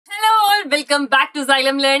welcome back to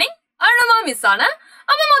Xylem Learning. Arama Miss ആണ്.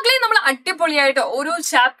 അപ്പോൾ മക്കളെ നമ്മൾ അടിപൊളിയായിട്ട് ഓരോ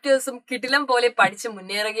ചാപ്റ്റേഴ്സും കിടിലം പോലെ പഠിച്ച്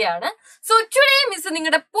മുന്നേറുകയാണ്. സോ ടുഡേ മിസ്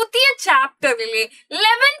നിങ്ങളുടെ പുതിയ ചാപ്റ്ററിലെ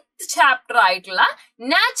 11th ചാപ്റ്റർ ആയിട്ടുള്ള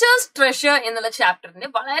നാച്ചേഴ്സ് ട്രഷർ എന്നുള്ള ചാപ്റ്ററിന്റെ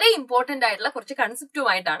വളരെ ഇമ്പോർട്ടന്റ് ആയിട്ടുള്ള കുറച്ച്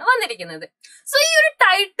കൺസെപ്റ്റുമായിട്ടാണ് വന്നിരിക്കുന്നത്. സോ ഈ ഒരു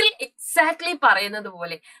ടൈറ്റിൽ എക്സാക്ട്ലി പറയുന്നത്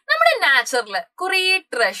പോലെ നമ്മുടെ നാച്ചറില് കുറെ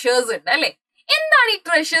ട്രഷേഴ്സ് ഉണ്ട് അല്ലെ. എന്താണ് ഈ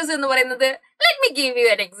ട്രഷേഴ്സ് എന്ന് പറയുന്നത്? Let me give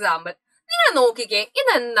you an example. നിങ്ങൾ നോക്കിക്കേ,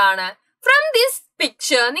 ഇതെന്താണ്? ഫ്രം ദിസ്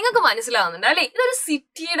പിക്ചർ നിങ്ങൾക്ക് മനസ്സിലാവുന്നുണ്ട് അല്ലെ, ഇതൊരു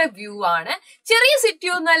സിറ്റിയുടെ വ്യൂ ആണ്. ചെറിയ സിറ്റി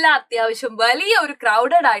ഒന്നല്ല, അത്യാവശ്യം വലിയ ഒരു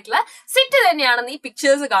ക്രൗഡഡ് ആയിട്ടുള്ള സിറ്റി തന്നെയാണെന്ന് ഈ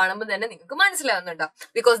പിക്ചേഴ്സ് കാണുമ്പോൾ തന്നെ നിങ്ങൾക്ക് മനസ്സിലാവുന്നുണ്ടോ?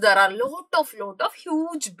 Because there are lot of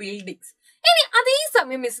huge buildings. ഇനി അതേ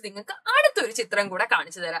സമയം മിസ് നിങ്ങൾക്ക് അടുത്തൊരു ചിത്രം കൂടെ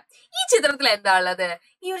കാണിച്ചു തരാം. ഈ ചിത്രത്തിൽ എന്താ ഉള്ളത്?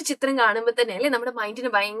 ഈ ഒരു ചിത്രം കാണുമ്പോൾ തന്നെ അല്ലെ നമ്മുടെ മൈൻഡിന്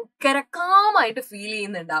ഭയങ്കര കാമായിട്ട് ഫീൽ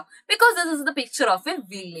ചെയ്യുന്നുണ്ടാവും. Because this is the picture of A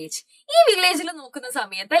village. ഈ വില്ലേജിൽ നോക്കുന്ന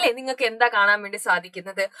സമയത്ത് അല്ലെ നിങ്ങൾക്ക് എന്താ കാണാൻ വേണ്ടി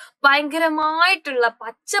സാധിക്കുന്നത്? ഭയങ്കരമായിട്ടുള്ള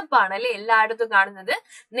പച്ചപ്പാണ് അല്ലെ എല്ലായിടത്തും കാണുന്നത്.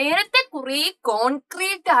 നേരത്തെ കുറെ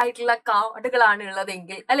കോൺക്രീറ്റ് ആയിട്ടുള്ള കാടുകളാണ്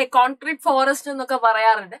ഉള്ളതെങ്കിൽ അല്ലെ, കോൺക്രീറ്റ് ഫോറസ്റ്റ് എന്നൊക്കെ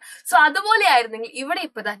പറയാറുണ്ട്. സോ അതുപോലെ ആയിരുന്നെങ്കിൽ ഇവിടെ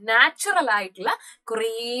ഇപ്പൊ നാച്ചുറൽ ആയിട്ടുള്ള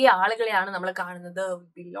കുറെ ആളുകളെയാണ് നമ്മൾ കാണുന്നത്.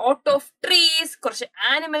 ലോട്ട് ഓഫ് ട്രീസ്, കുറച്ച്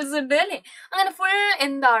ആനിമൽസ് ഉണ്ട് അല്ലെ. അങ്ങനെ ഫുൾ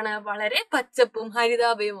എന്താണ്, വളരെ പച്ചപ്പും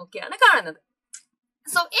ഹരിതാഭയും ഒക്കെയാണ് കാണുന്നത്.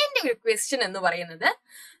 സോ എന്റെ ഒരു ക്വസ്റ്റ്യൻ എന്ന് പറയുന്നത്,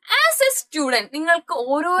 ആസ് എ സ്റ്റുഡന്റ് നിങ്ങൾക്ക്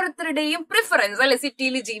ഓരോരുത്തരുടെയും പ്രിഫറൻസ് അല്ലെ,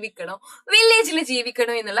 സിറ്റിയിൽ ജീവിക്കണോ വില്ലേജിൽ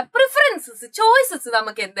ജീവിക്കണോ എന്നുള്ള പ്രിഫറൻസസ്, ചോയ്സസ്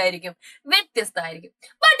നമുക്ക് എന്തായിരിക്കും? വ്യത്യസ്തമായിരിക്കും.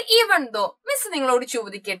 ബട്ട് ഈവൻ ദോ മിസ് നിങ്ങളോട്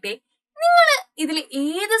ചോദിക്കട്ടെ, നിങ്ങൾ ഇതിൽ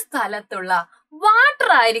ഏത് സ്ഥലത്തുള്ള വാട്ടർ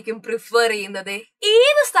ആയിരിക്കും പ്രിഫർ ചെയ്യുന്നത്?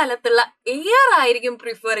 ഏത് സ്ഥലത്തുള്ള എയർ ആയിരിക്കും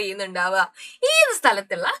പ്രിഫർ ചെയ്യുന്നുണ്ടാവുക? ഏത്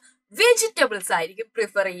സ്ഥലത്തുള്ള വെജിറ്റബിൾസ് ആയിരിക്കും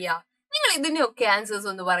പ്രിഫർ ചെയ്യുക? നിങ്ങൾ ഇതിന്റെയൊക്കെ ആൻസേഴ്സ്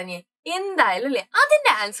ഒന്ന് പറഞ്ഞേ. എന്തായാലും അല്ലെ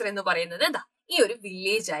അതിന്റെ ആൻസർ എന്ന് പറയുന്നത് എന്താ? ഈ ഒരു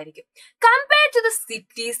വില്ലേജ് ആയിരിക്കും. കമ്പയർ ടു ദ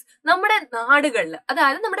സിറ്റീസ്, നമ്മുടെ നാടുകളിൽ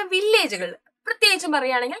അതായത് നമ്മുടെ വില്ലേജുകളിൽ പ്രത്യേകിച്ചും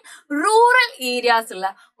പറയുകയാണെങ്കിൽ റൂറൽ ഏരിയാസ് ഉള്ള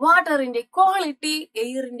വാട്ടറിന്റെ ക്വാളിറ്റി,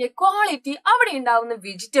 എയറിന്റെ ക്വാളിറ്റി, അവിടെ ഉണ്ടാവുന്ന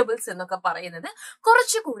വെജിറ്റബിൾസ് എന്നൊക്കെ പറയുന്നത്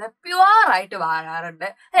കുറച്ചുകൂടെ പ്യുവർ ആയിട്ട് വരാറുണ്ട്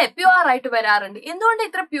അല്ലെ, പ്യുവർ ആയിട്ട് വരാറുണ്ട്. എന്തുകൊണ്ട്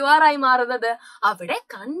ഇത്ര പ്യുവർ ആയി മാറുന്നത്? അവിടെ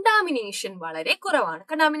കണ്ടാമിനേഷൻ വളരെ കുറവാണ്.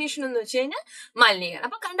 കണ്ടാമിനേഷൻ എന്ന് വെച്ച് കഴിഞ്ഞാൽ മലിനീകരണം.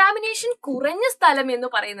 അപ്പൊ കണ്ടാമിനേഷൻ കുറഞ്ഞ സ്ഥലം എന്ന്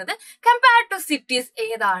പറയുന്നത് കമ്പയർ ടു സിറ്റീസ്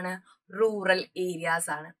ഏതാണ്? റൂറൽ ഏരിയാസ്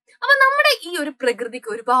ആണ്. അപ്പൊ നമ്മുടെ ഈ ഒരു പ്രകൃതിക്ക്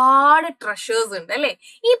ഒരുപാട് ട്രഷേഴ്സ് ഉണ്ട് അല്ലെ.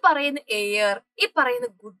 ഈ പറയുന്ന എയർ, ഈ പറയുന്ന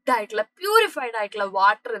ഗുഡ് ആയിട്ടുള്ള പ്യൂരിഫൈഡ് ആയിട്ടുള്ള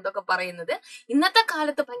വാട്ടർ എന്നൊക്കെ പറയുന്നത് ഇന്നത്തെ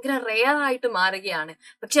കാലത്ത് ഭയങ്കര റെയർ ആയിട്ട് മാറുകയാണ്.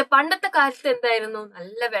 പക്ഷെ പണ്ടത്തെ കാലത്ത് എന്തായിരുന്നു?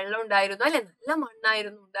 നല്ല വെള്ളം ഉണ്ടായിരുന്നു അല്ലെ, നല്ല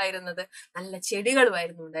മണ്ണായിരുന്നു ഉണ്ടായിരുന്നത്, നല്ല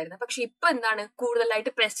ചെടികളുമായിരുന്നു ഉണ്ടായിരുന്നത്. പക്ഷെ ഇപ്പൊ എന്താണ്?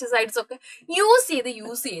 കൂടുതലായിട്ട് പെസ്റ്റിസൈഡ്സ് ഒക്കെ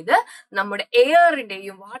യൂസ് ചെയ്ത് നമ്മുടെ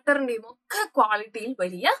എയറിന്റെയും വാട്ടറിന്റെയും ഒക്കെ ക്വാളിറ്റിയിൽ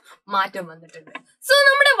വലിയ മാറ്റം വന്നിട്ടുണ്ട്. സോ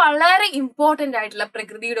നമ്മുടെ വളരെ ഇമ്പോർട്ടന്റ് ആയിട്ടുള്ള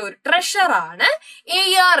പ്രകൃതിയുടെ ഒരു ട്രഷർ ആണ്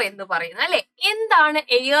എയർ എന്ന് പറയുന്നത് അല്ലെ. എന്താണ്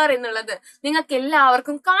എയർ എന്നുള്ളത് നിങ്ങൾക്ക്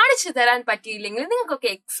എല്ലാവർക്കും കാണിച്ചു തരാൻ പറ്റിയില്ലെങ്കിൽ നിങ്ങൾക്കൊക്കെ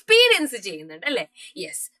എക്സ്പീരിയൻസ് ചെയ്യുന്നുണ്ട് അല്ലെ.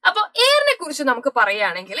 യെസ്, അപ്പൊ എയറിനെ കുറിച്ച് നമുക്ക്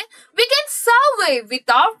പറയുകയാണെങ്കിൽ, we can survive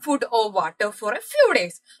without food or water for A few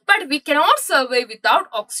days, but we cannot survive without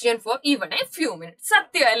oxygen four even A few minutes.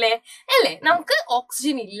 സത്യം അല്ലേ? അല്ലെ, നമുക്ക്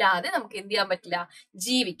ഓക്സിജൻ ഇല്ലാതെ നമുക്ക് എന്ത് ചെയ്യാൻ പറ്റില്ല?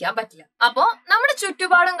 ജീവിക്കാൻ പറ്റില്ല. അപ്പോ നമ്മുടെ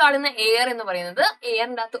ചുറ്റുപാടും കാണുന്ന എയർ എന്ന് പറയുന്നത്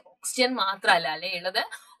എയറിന്റെ അകത്ത് ഓക്സിജൻ മാത്രമല്ല അല്ലെ ഉള്ളത്,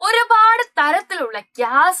 ഒരുപാട് തരത്തിലുള്ള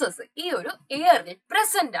ഗ്യാസസ് ഈ ഒരു എയറിൽ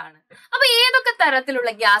പ്രസന്റ് ആണ്. അപ്പൊ ഏതൊക്കെ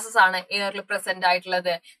തരത്തിലുള്ള ഗ്യാസസ് ആണ് എയറിൽ പ്രസന്റ്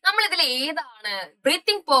ആയിട്ടുള്ളത്? നമ്മൾ ഇതിൽ ഏതാണ്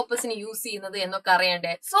ബ്രീത്തിങ് പേർപ്പസിന് യൂസ് ചെയ്യുന്നത് എന്നൊക്കെ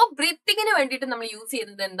അറിയണ്ടേ. സോ ബ്രീത്തിങ്ങിന് വേണ്ടിയിട്ട് നമ്മൾ യൂസ്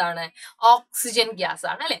ചെയ്യുന്നത് എന്താണ്? ഓക്സിജൻ ഗ്യാസ്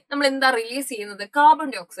ആണ് അല്ലെ. നമ്മൾ എന്താ റിലീസ് ചെയ്യുന്നത്? കാർബൺ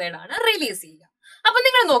ഡൈ ഓക്സൈഡ് ആണ് റിലീസ് ചെയ്യുക. അപ്പൊ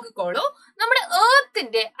നിങ്ങൾ നോക്കിക്കോളൂ, നമ്മുടെ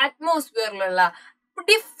എർത്തിന്റെ അറ്റ്മോസ്ഫിയറിലുള്ള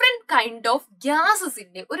ഡിഫറെന്റ് കൈൻഡ് ഓഫ്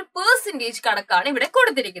ഗ്യാസസിന്റെ ഒരു പെർസെന്റേജ് കണക്കാണ് ഇവിടെ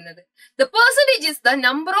കൊടുത്തിരിക്കുന്നത്. The percentage is the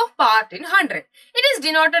number of part in 100. It is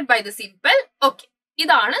denoted by the symbol. Okay,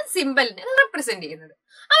 ഇതാണ് സിംബലിനെ റെപ്രസെന്റ് ചെയ്യുന്നത്.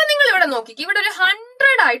 അപ്പൊ നിങ്ങൾ ഇവിടെ നോക്കിക്കേ, ഇവിടെ ഒരു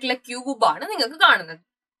 100 ആയിട്ടുള്ള ക്യൂബാണ് നിങ്ങൾക്ക് കാണുന്നത്.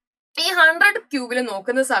 ഈ 100 ക്യൂബിൽ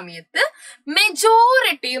നോക്കുന്ന സമയത്ത്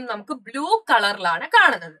മെജോറിറ്റിയും നമുക്ക് ബ്ലൂ കളറിലാണ്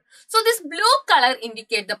കാണുന്നത്. So this blue colour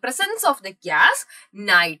indicate the presence of the gas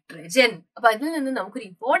nitrogen. അപ്പൊ അതിൽ നിന്ന് നമുക്കൊരു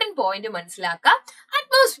ഇമ്പോർട്ടന്റ് പോയിന്റ് മനസ്സിലാക്കാം.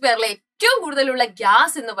 അറ്റ്മോസ്ഫിയറിലെ ഏറ്റവും കൂടുതലുള്ള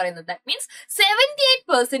ഗ്യാസ് എന്ന് പറയുന്നത്, ദാറ്റ് മീൻസ്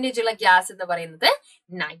 78% ഉള്ള ഗ്യാസ് എന്ന് പറയുന്നത്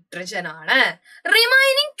നൈട്രജൻ ആണ്.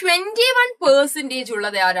 റിമൈനിങ് 21%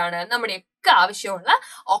 ഉള്ളത് ആരാണ്? നമ്മുടെ ഒക്കെ ആവശ്യമുള്ള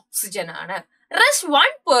ഓക്സിജൻ ആണ്. Rest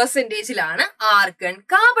 1%ലാണ് argon,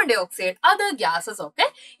 carbon dye oxide, other gases ഒക്കെ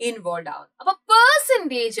ഇൻവോൾവ് ആവുന്നത്. അപ്പൊ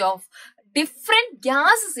percentage of different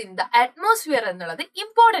gases in the atmosphere എന്നുള്ളത്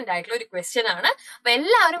ഇമ്പോർട്ടന്റ് ആയിട്ടുള്ള ഒരു ക്വസ്റ്റ്യൻ ആണ്. അപ്പൊ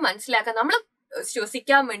എല്ലാവരും മനസ്സിലാക്കാൻ, നമ്മൾ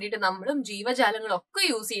ശ്വസിക്കാൻ വേണ്ടിയിട്ട് നമ്മളും ജീവജാലങ്ങളും ഒക്കെ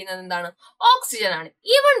യൂസ് ചെയ്യുന്നത് എന്താണ്? ഓക്സിജൻ ആണ്.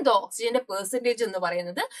 ഈവൻ ദോ ഓക്സിജന്റെ പെർസെന്റേജ് എന്ന്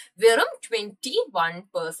പറയുന്നത് വെറും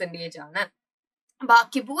 21% ആണ്.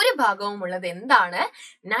 ബാക്കി ഭൂരിഭാഗവും ഉള്ളത് എന്താണ്?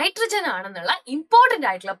 നൈട്രജൻ ആണെന്നുള്ള ഇമ്പോർട്ടന്റ്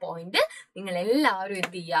ആയിട്ടുള്ള പോയിന്റ് നിങ്ങൾ എല്ലാവരും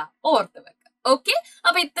എന്ത് ചെയ്യുക? ഓർത്ത് വെക്കുക. ഓക്കെ,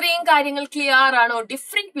 അപ്പൊ ഇത്രയും കാര്യങ്ങൾ ക്ലിയർ ആണോ?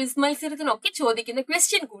 ഡിഫറെന്റ് ക്വിസ് മത്സരത്തിനൊക്കെ ചോദിക്കുന്ന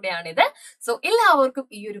ക്വസ്റ്റ്യൻ കൂടെയാണിത്. സോ എല്ലാവർക്കും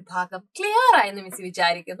ഈ ഒരു ഭാഗം ക്ലിയർ ആയെന്ന് മിസ്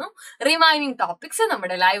വിചാരിക്കുന്നു. റിമൈനിങ് ടോപ്പിക്സ്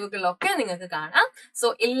നമ്മുടെ ലൈവുകളിലൊക്കെ നിങ്ങൾക്ക് കാണാം. സോ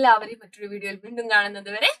എല്ലാവരെയും മറ്റൊരു വീഡിയോയിൽ വീണ്ടും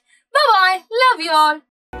കാണുന്നത് വരെ bye bye, love you all.